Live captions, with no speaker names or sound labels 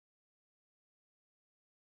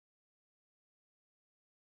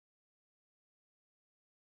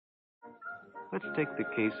Let's take the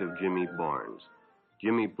case of Jimmy Barnes.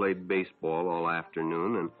 Jimmy played baseball all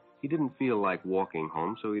afternoon, and he didn't feel like walking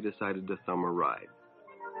home, so he decided to thumb a ride.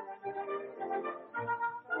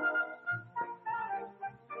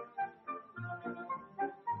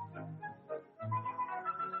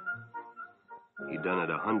 He'd done it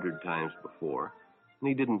 100 times before, and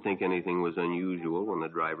he didn't think anything was unusual when the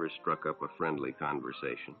driver struck up a friendly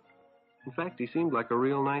conversation. In fact, he seemed like a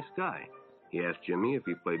real nice guy. He asked Jimmy if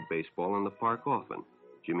he played baseball in the park often.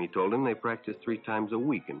 Jimmy told him they practiced 3 times a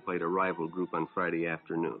week and played a rival group on Friday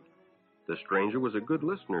afternoon. The stranger was a good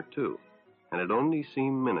listener, too, and it only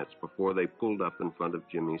seemed minutes before they pulled up in front of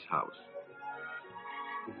Jimmy's house.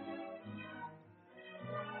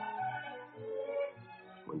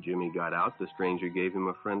 When Jimmy got out, the stranger gave him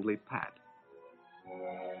a friendly pat.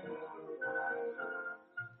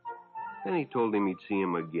 Then he told him he'd see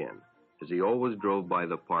him again, as he always drove by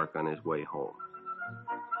the park on his way home.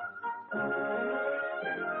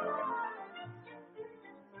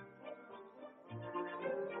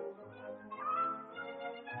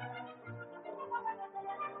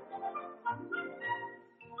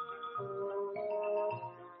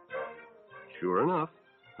 Sure enough,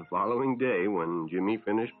 the following day, when Jimmy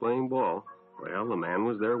finished playing ball, well, the man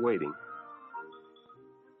was there waiting.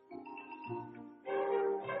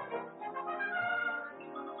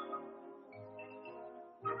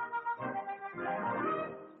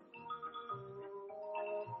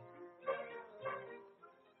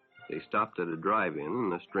 They stopped at a drive-in,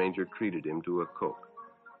 and the stranger treated him to a Coke.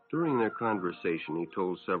 During their conversation, he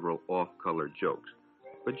told several off-color jokes,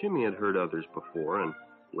 but Jimmy had heard others before, and,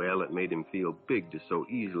 well, it made him feel big to so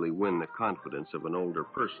easily win the confidence of an older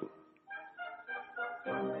person.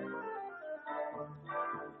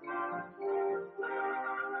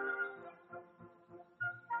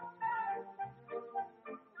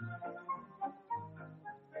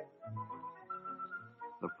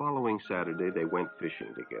 The following Saturday, they went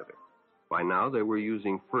fishing together. By now, they were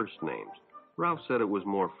using first names. Ralph said it was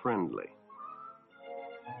more friendly.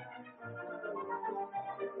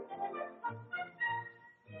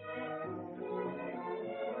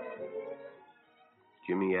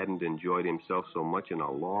 Jimmy hadn't enjoyed himself so much in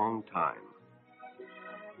a long time.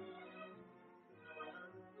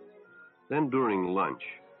 Then during lunch,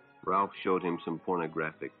 Ralph showed him some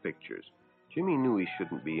pornographic pictures. Jimmy knew he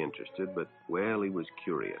shouldn't be interested, but, well, he was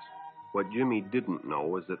curious. What Jimmy didn't know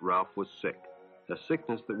was that Ralph was sick, a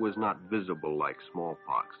sickness that was not visible like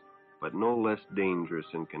smallpox, but no less dangerous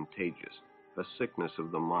and contagious, a sickness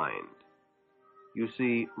of the mind. You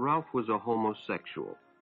see, Ralph was a homosexual,